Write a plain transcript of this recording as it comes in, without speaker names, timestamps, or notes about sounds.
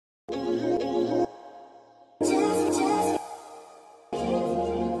So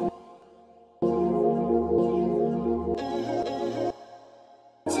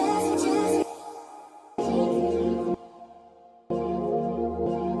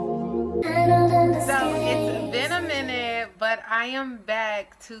it's been a minute, but I am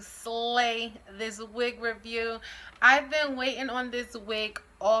back to slay this wig review. I've been waiting on this wig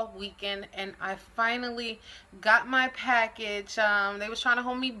all weekend, and I finally got my package. They was trying to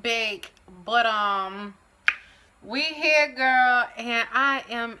hold me back, but we here, girl, and I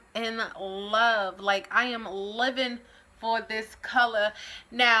am in love. Like, I am living for this color.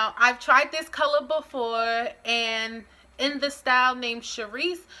 Now, I've tried this color before, and in the style named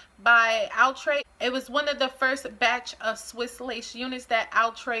Charisse by Outre. It was one of the first batch of Swiss lace units that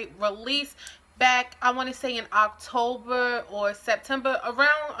Outre released back, I want to say in October or September,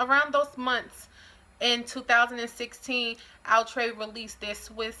 around those months. In 2016, Outre released their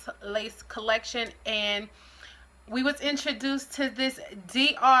Swiss lace collection, and we was introduced to this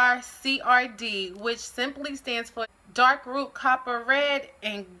DRCRD, which simply stands for dark root copper red.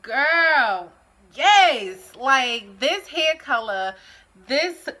 And girl, yes, like this hair color,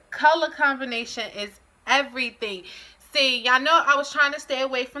 this color combination is everything. See, y'all know I was trying to stay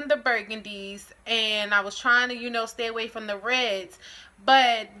away from the burgundies, and I was trying to, you know, stay away from the reds,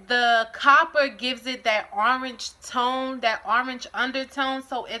 but the copper gives it that orange tone, that orange undertone,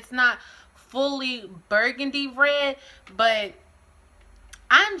 so it's not fully burgundy red, but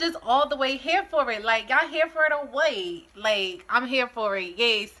I'm just all the way here for it. Like, y'all here for it or wait? Like, I'm here for it,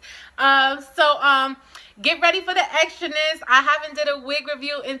 yes. Get ready for the extraness. I haven't did a wig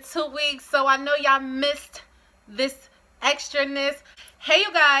review in 2 weeks, so I know y'all missed this extraness. Hey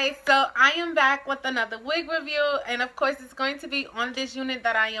you guys, so I am back with another wig review, and of course it's going to be on this unit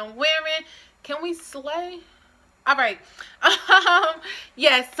that I am wearing. Can we slay? All right.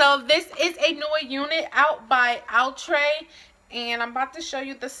 Yes, so this is a newer unit out by Outre, and I'm about to show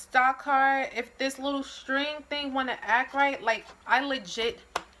you the stock card. If this little string thing want to act right, like, I legit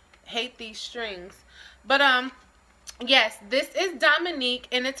hate these strings. But yes, this is Dominique,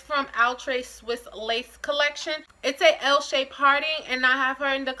 and it's from Outre Swiss Lace Collection. It's a L-shaped hearting, and I have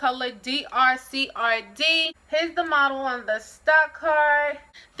her in the color DRCRD. Here's the model on the stock card.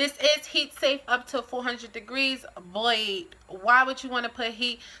 This is heat safe up to 400 degrees. Boy, why would you want to put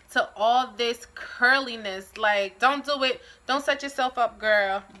heat to all this curliness? Like, don't do it. Don't set yourself up,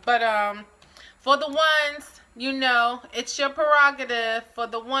 girl. But for the ones, you know, it's your prerogative. For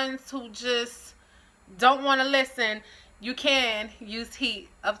the ones who just don't want to listen, you can use heat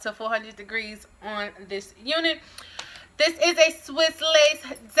up to 400 degrees on this unit. This is a Swiss lace,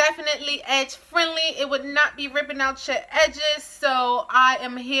 definitely edge friendly. It would not be ripping out your edges, so I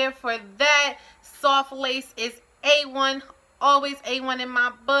am here for that. Soft lace is A1, always A1 in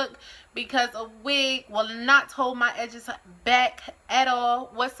my book, because a wig will not hold my edges back at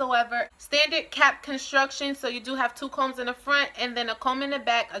all whatsoever. Standard cap construction, so you do have 2 combs in the front and then a comb in the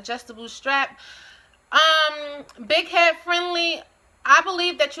back, adjustable strap. Big head friendly. I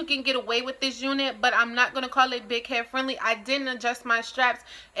believe that you can get away with this unit, but I'm not going to call it big head friendly. I didn't adjust my straps,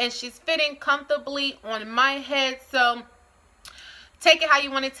 and she's fitting comfortably on my head, so take it how you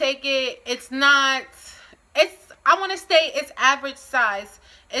want to take it. It's not, I want to say it's average size.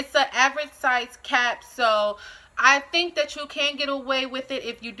 It's an average size cap, so I think that you can get away with it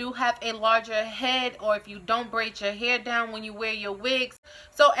if you do have a larger head, or if you don't braid your hair down when you wear your wigs.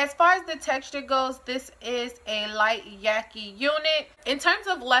 So as far as the texture goes, this is a light yaki unit. In terms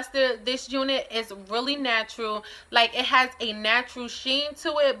of luster, this unit is really natural. Like, it has a natural sheen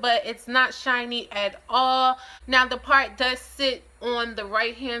to it, but it's not shiny at all. Now, the part does sit on the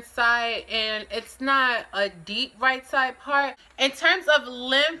right hand side, and it's not a deep right side part. In terms of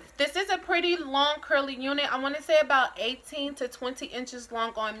length, this is a pretty long curly unit. I want to say about 18 to 20 inches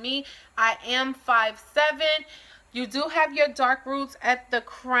long on me. I am 5'7". You do have your dark roots at the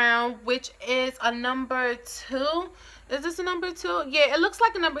crown, which is a number 2. Is this a number 2? Yeah, it looks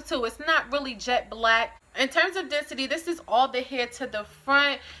like a number 2. It's not really jet black. In terms of density, this is all the hair to the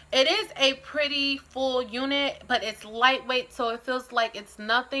front. It is a pretty full unit, but it's lightweight, so it feels like it's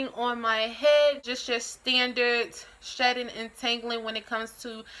nothing on my head. Just your standard shedding and tangling when it comes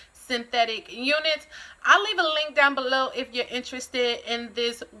to synthetic units. I'll leave a link down below if you're interested in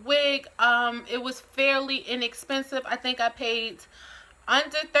this wig. It was fairly inexpensive. I think I paid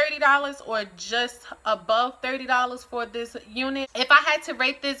under $30 or just above $30 for this unit. If I had to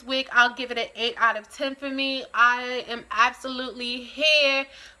rate this wig, I'll give it an 8 out of 10 for me. I am absolutely here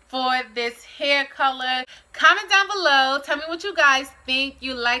for this hair color. Comment down below. Tell me what you guys think.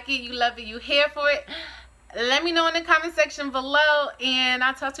 You like it, you love it, you here for it. Let me know in the comment section below, and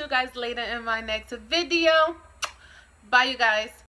I'll talk to you guys later in my next video. Bye, you guys.